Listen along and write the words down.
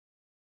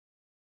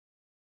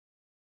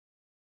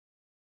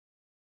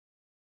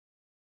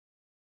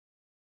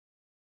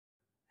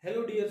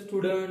Hello dear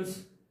students,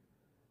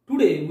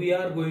 today we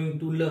are going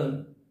to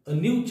learn a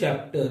new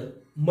chapter,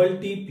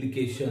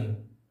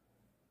 multiplication.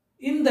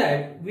 In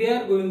that we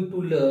are going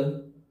to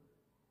learn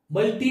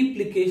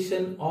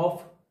multiplication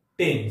of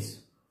tens.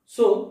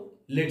 So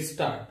let's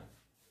start.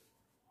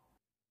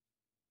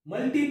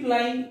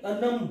 Multiplying a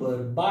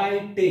number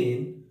by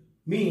 10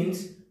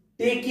 means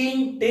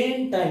taking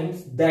 10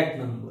 times that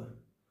number.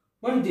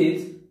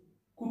 म्हणजेच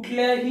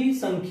कुठल्याही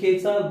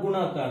संख्येचा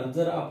गुणाकार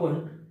जर आपण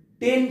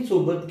 10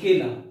 सोबत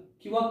केला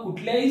किंवा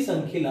कुठल्याही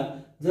संख्येला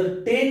जर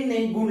 10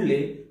 ने गुणले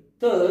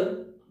तर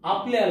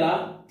आपल्याला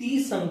ती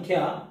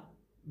संख्या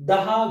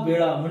 10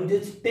 वेळा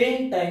म्हणजेच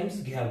 10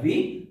 टाइम्स घ्यावी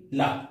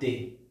लागते.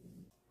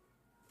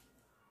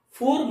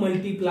 4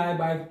 multiplied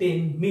by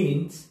 10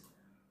 means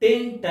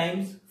 10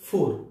 times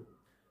 4.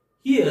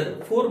 Here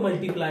 4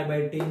 multiplied by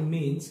 10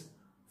 means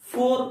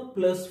 4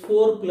 plus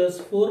 4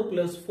 plus 4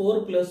 plus 4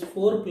 plus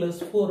 4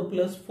 plus 4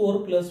 plus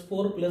 4 plus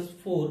 4 plus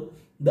 4.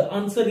 The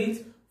answer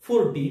is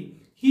 40.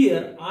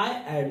 Here I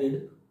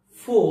added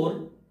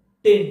 4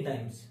 10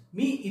 times.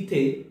 मी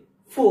इथे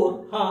 4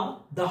 हा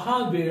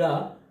 10 वेळा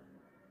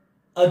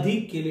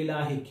अधिक केलेला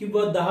आहे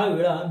किंवा 10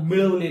 वेळा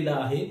मिळवलेला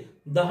आहे.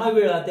 10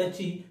 वेळा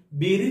त्याची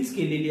बेरीज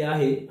केलेली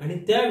आहे आणि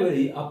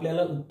त्यावेळी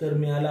आपल्याला उत्तर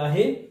मिळालं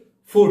आहे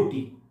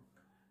 40.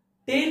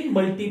 10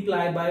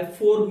 multiplied by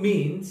 4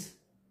 means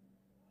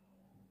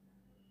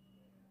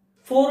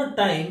 4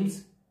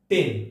 times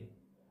 10.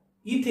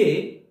 इथे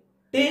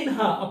 10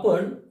 हा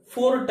आपण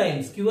 4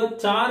 टाइम्स किंवा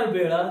 4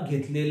 वेळा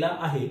घेतलेला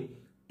आहे.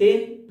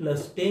 10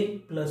 plus 10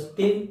 plus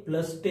 10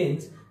 plus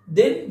 10,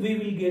 then we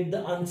will get the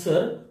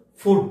answer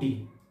 40.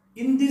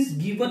 In this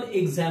given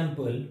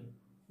example,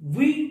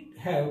 we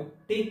have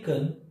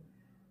taken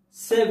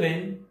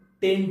 7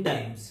 10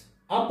 times.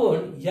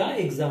 आपण या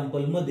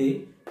एक्झाम्पल मध्ये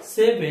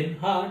 7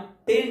 हा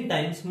 10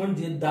 टाइम्स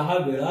म्हणजे 10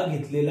 वेळा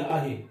घेतलेला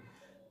आहे.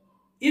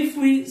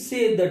 If we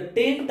say the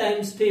 10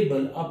 times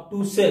table up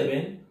to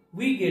 7,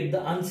 we get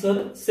the answer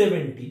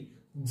 70.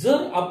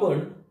 जर आपण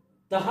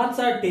 10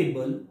 चा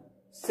टेबल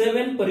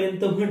 7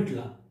 पर्यंत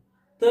म्हटला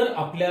तर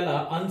आपल्याला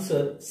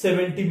आन्सर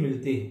 70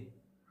 मिळते.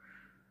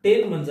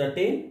 10 म्हणजे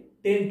 10,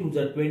 10 2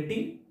 जा 20,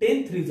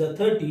 10 3 जा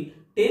 30,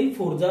 10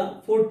 4 जा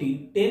 40,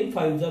 10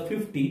 5 जा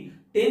 50,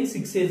 10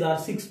 6 जा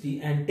 60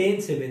 and 10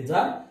 7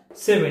 जा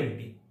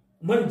 70.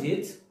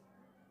 म्हणजेच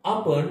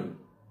आपण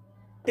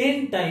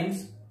 10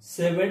 टाइम्स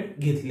 7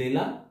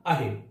 घेतलेला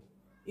आहे.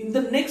 In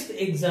the next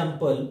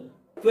example,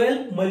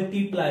 12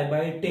 multiplied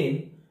by 10,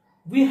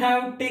 we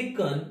have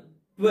taken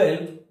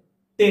 12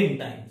 10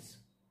 times.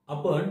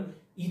 आपण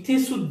इथे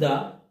सुद्धा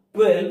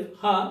 12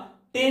 हा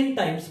 10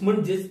 टाइम्स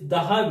म्हणजेच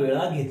 10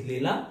 वेळा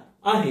घेतलेला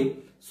आहे.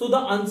 So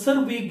the answer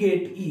we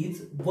get is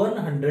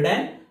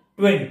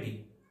 120.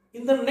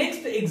 In the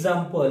next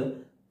example,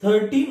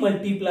 30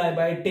 multiplied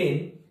by 10,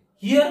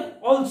 here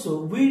also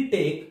we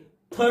take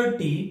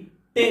 30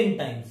 10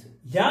 times.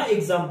 या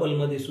एक्झाम्पल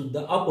मध्ये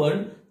सुद्धा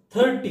आपण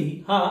 30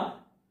 हा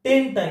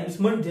 10 टाइम्स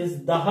म्हणजेच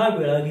 10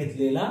 वेळा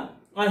घेतलेला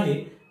आहे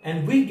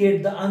and we get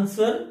the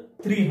answer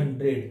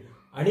 300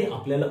 आणि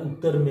आपल्याला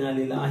उत्तर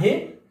मिळालेला आहे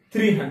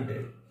 300.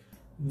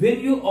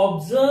 When you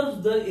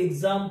observe the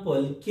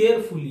example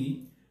carefully,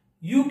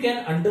 you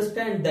can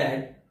understand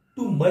that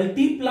to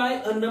multiply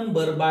a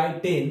number by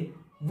 10,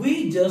 we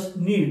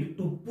just need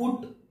to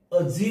put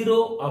a zero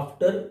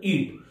after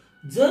it.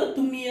 जर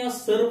तुम्ही या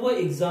सर्व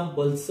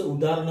एक्झाम्पल्स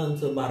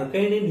उदाहरणांचं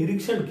बारकाईने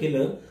निरीक्षण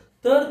केलं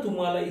तर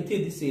तुम्हाला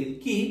इथे दिसेल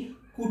की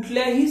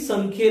कुठल्याही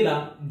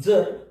संख्येला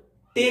जर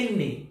 10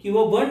 ने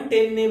किंवा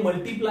 110 ने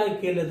मल्टिप्लाय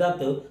केलं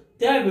जातं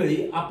त्यावेळी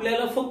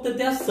आपल्याला फक्त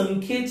त्या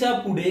संख्येच्या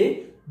पुढे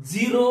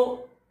 0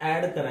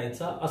 ऍड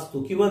करायचा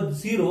असतो किंवा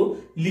 0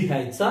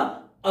 लिहायचा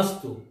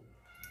असतो.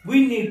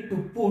 We need to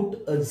put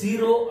a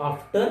 0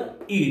 after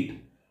it.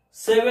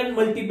 7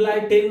 multiply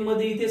 10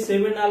 मध्ये इथे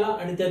 7 आला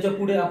आणि त्याच्या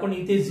पुढे आपण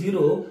इथे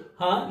 0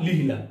 हा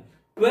लिहिला.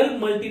 12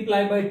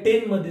 मल्टिप्लाय बाय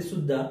 10 मध्ये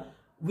सुद्धा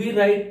we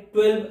write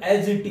 12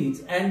 as it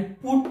is and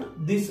put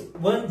this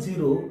 1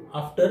 0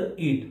 after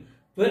it.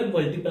 12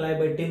 multiply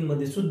by 10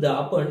 मध्ये सुद्धा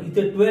आपण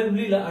इथे 12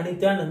 लिहिला आणि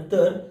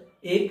त्यानंतर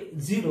एक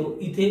 0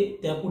 इथे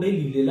त्यापुढे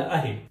लिहिलेला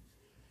आहे.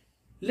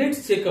 Let's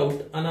check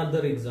out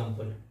another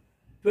example.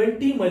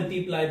 20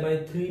 multiply by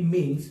 3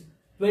 means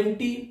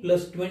 20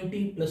 plus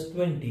 20 plus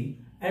 20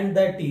 and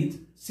that is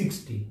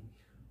 60.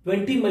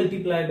 20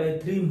 multiply by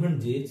 3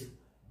 म्हणजेच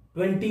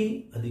 20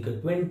 अधिक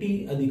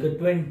 20 अधिक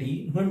 20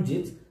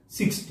 म्हणजेच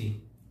 60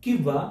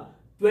 किंवा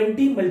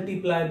 20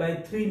 multiply by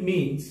 3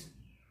 means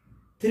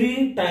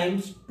 3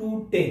 times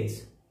 2 tens.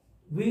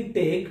 We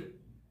take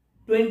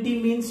 20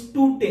 means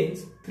 2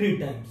 tens 3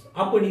 times.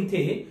 आपण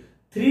इथे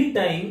 3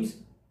 times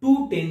 2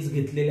 tens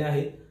घेतलेले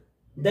आहेत.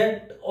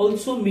 That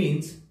also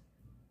means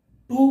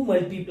 2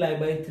 multiply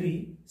by 3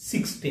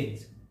 6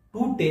 tens.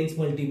 2 tens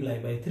multiply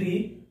by 3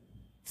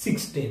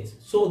 6 tens.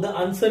 So the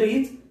answer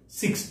is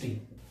 60.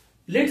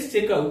 Let's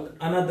check out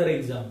another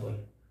example.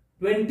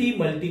 20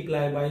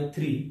 multiply by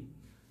 3.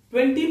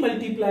 20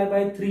 multiply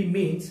by 3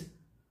 means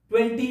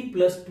 20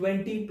 plus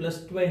 20 plus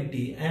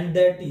 20 and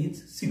that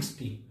is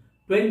 60.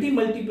 20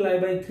 multiply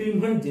by 3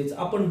 म्हणजेच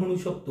आपण म्हणू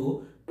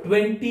शकतो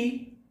 20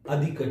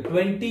 अधिक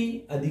 20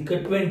 अधिक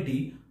 20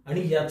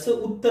 आणि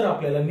याचं उत्तर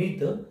आपल्याला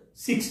मिळतं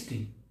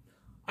 60.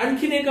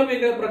 आणखीन एका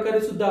वेगळ्या प्रकारे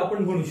सुद्धा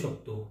आपण म्हणू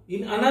शकतो.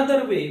 In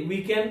another way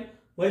we can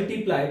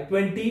multiply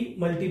 20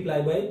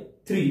 multiply by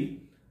 3.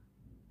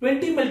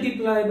 20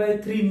 multiplied by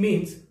 3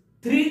 means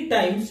 3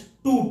 times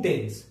 2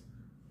 tens.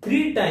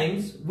 3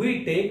 times we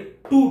take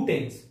 2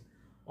 tens.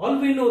 All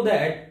we know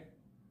that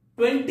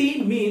 20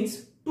 means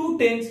 2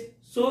 tens.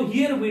 So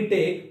here we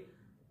take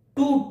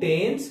 2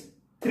 tens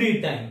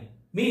 3 times.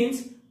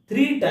 Means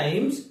 3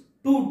 times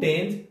 2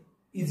 tens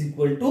is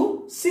equal to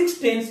 6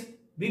 tens.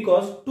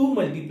 Because 2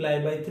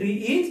 multiplied by 3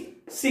 is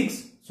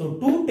 6. So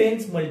 2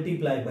 tens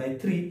multiplied by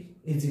 3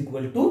 is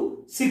equal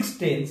to 6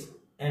 tens.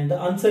 And the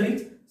answer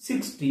is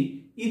 60.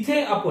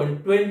 इथे आपण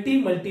 20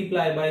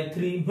 multiply by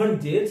 3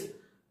 म्हणजेच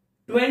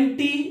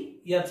 20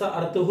 याचा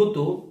अर्थ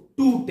होतो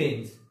 2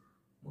 tense.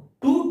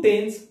 2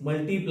 tense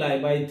multiply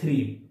by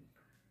 3.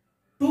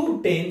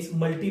 2 tense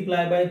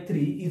multiply by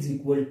 3 is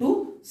equal to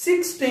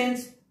 6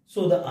 tens.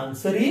 So the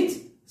answer is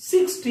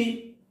 60.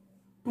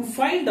 To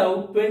find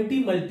out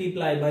 20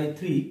 multiplied by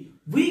 3,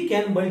 we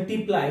can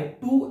multiply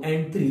 2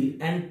 and 3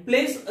 and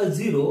place a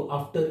 0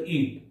 after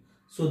it.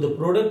 So the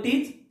product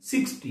is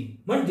 60.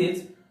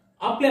 म्हणजेच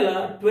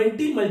आपल्याला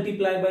 20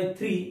 multiply by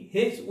 3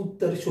 हेच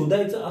उत्तर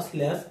शोधायचं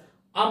असल्यास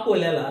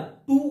आपल्याला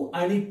 2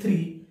 आणि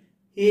 3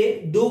 हे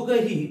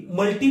दोघंही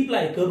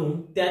मल्टिप्लाय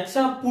करून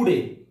त्याच्या पुढे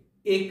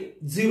एक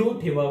 0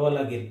 ठेवावा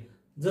लागेल.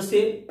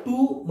 जसे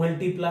 2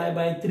 multiply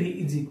by 3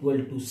 is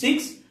equal to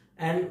 6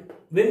 and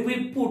when we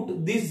put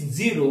this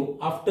 0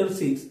 after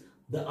 6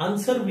 the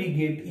answer we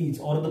get is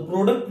or the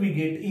product we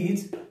get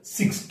is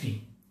 60.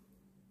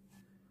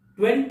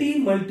 20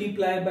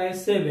 multiplied by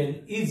 7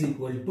 is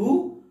equal to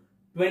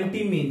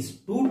 20 means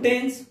 2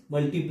 tens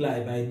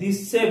multiplied by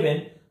this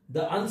 7.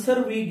 The answer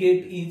we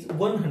get is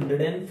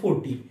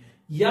 140.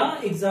 या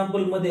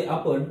example मध्ये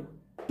आपण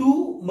 2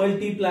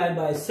 multiplied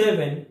by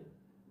 7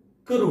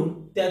 करून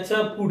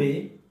त्याच्या पुढे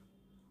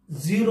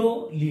 0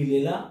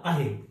 लिहिलेला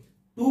आहे.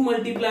 2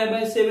 multiplied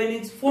by 7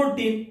 is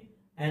 14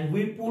 and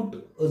we put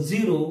a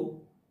 0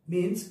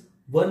 means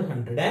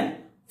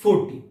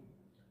 140.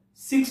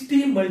 60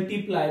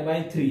 multiplied by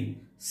 3.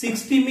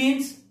 60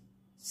 means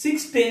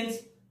 6 tens.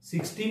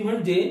 60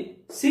 म्हणजे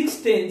 6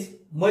 tens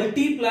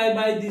multiply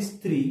by this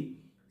 3.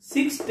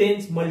 6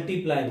 tens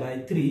multiply by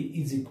 3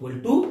 is equal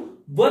to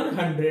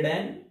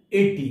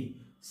 180.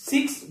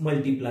 6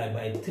 multiply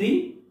by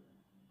 3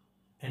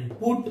 and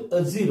put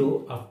a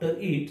 0 after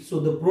it. So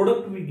the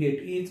product we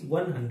get is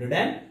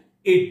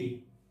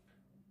 180.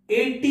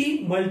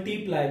 80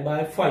 multiply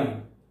by 5.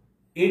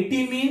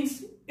 80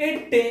 means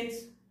 8 tens.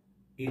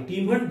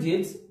 80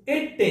 म्हणजेच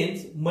 8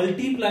 tens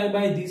multiply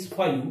by this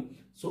 5.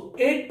 So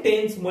 8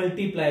 tens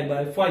multiplied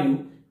by 5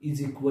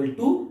 is equal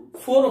to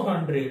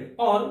 400,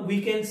 or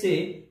we can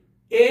say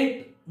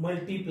 8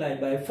 multiplied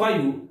by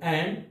 5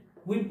 and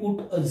we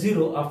put a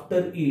 0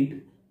 after it.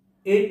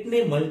 8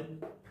 ने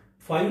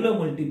 5 ला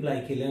multiply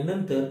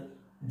केल्यानंतर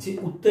जे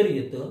उत्तर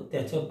येतं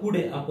त्याच्या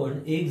पुढे आपण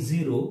एक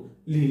 0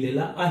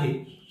 लिहिलेला आहे.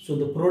 So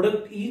the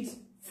product is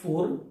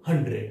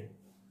 400.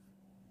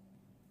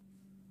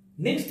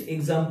 Next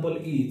example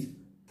is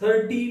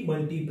 30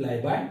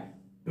 multiplied by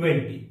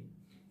 20.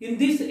 In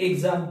this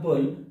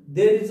example,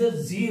 there is a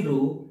 0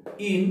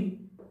 in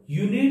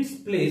units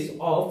place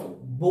of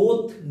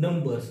both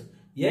numbers.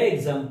 या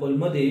एक्झाम्पल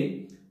मध्ये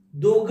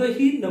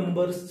दोघही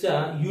नंबर्सच्या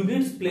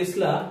युनिट्स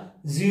प्लेसला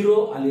 0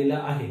 आलेला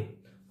आहे.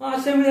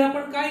 अशा वेळी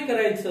आपण काय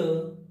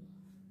करायचं?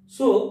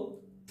 सो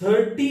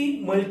 30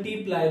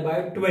 मल्टिप्लाय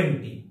बाय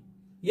 20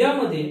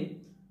 यामध्ये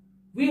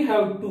we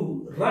have to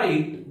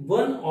write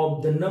one of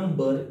the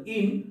number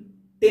in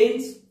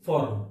tens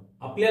form.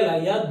 आपल्याला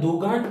या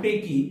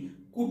दोघांपैकी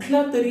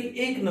कुठला तरी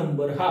एक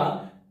नंबर हा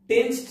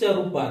टेन्सच्या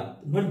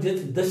रूपात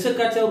म्हणजेच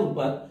दशकाच्या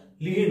रूपात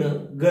लिहिणं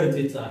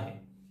गरजेचं आहे.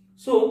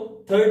 So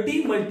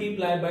 30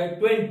 multiply by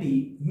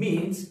 20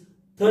 means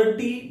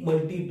 30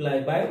 multiply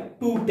by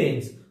 2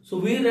 tense. So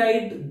we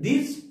write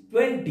this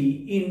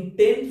 20 in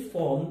tense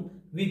form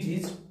which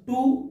is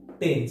 2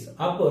 tense.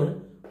 आपण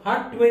हा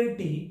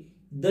 20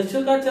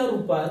 दशकाच्या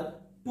रूपात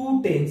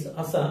 2 टेन्स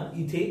असा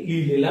इथे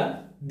लिहिलेला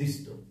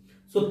दिसतो.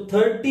 So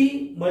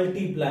 30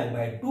 multiply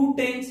by 2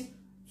 tense.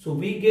 So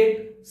we get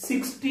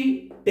 60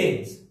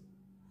 tens.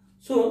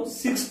 So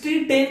 60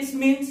 tens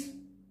means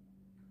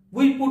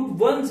we put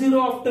 1 0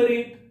 after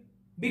it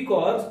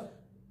because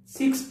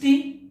 60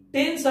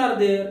 tens are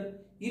there.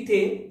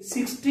 इथे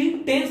 60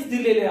 tens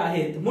दिलेले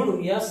आहेत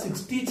म्हणून या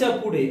 60 च्या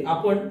पुढे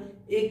आपण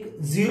एक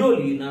 0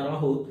 लिहिणार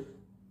आहोत.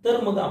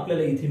 तर मग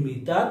आपल्याला इथे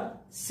मिळतात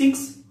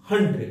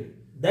 600.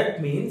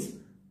 That means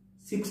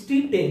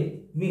 60 10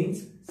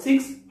 means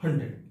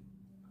 600.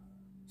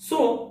 So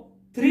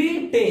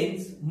 3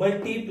 tens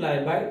multiply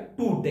by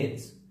 2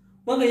 tens.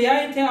 मग या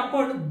इथे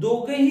आपण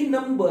दोघेही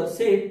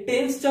नंबर्स हे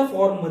टेन्सच्या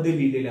फॉर्म मध्ये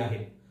लिहिलेले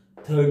आहेत.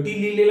 30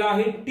 लिहिलेला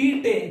आहे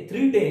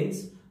 3 tens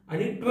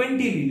आणि 20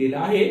 लिहिलेला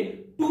आहे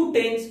 2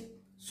 tens.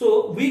 So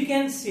we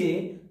can say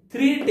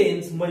 3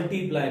 tens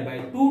multiply by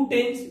 2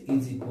 tens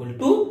is equal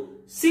to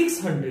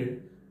 600.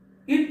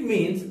 It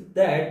means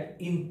that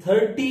in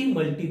 30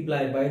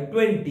 multiply by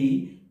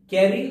 20,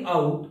 carry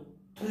out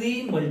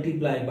 3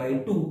 multiply by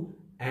 2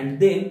 and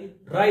then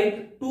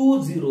write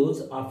 2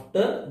 zeros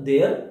after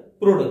their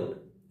product.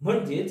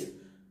 म्हणजेच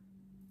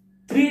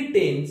 3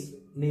 tens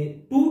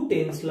ने 2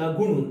 tens ला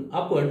गुणून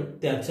आपण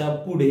त्याच्या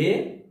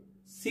पुढे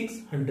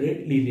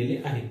 600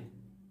 लिहिलेले आहे.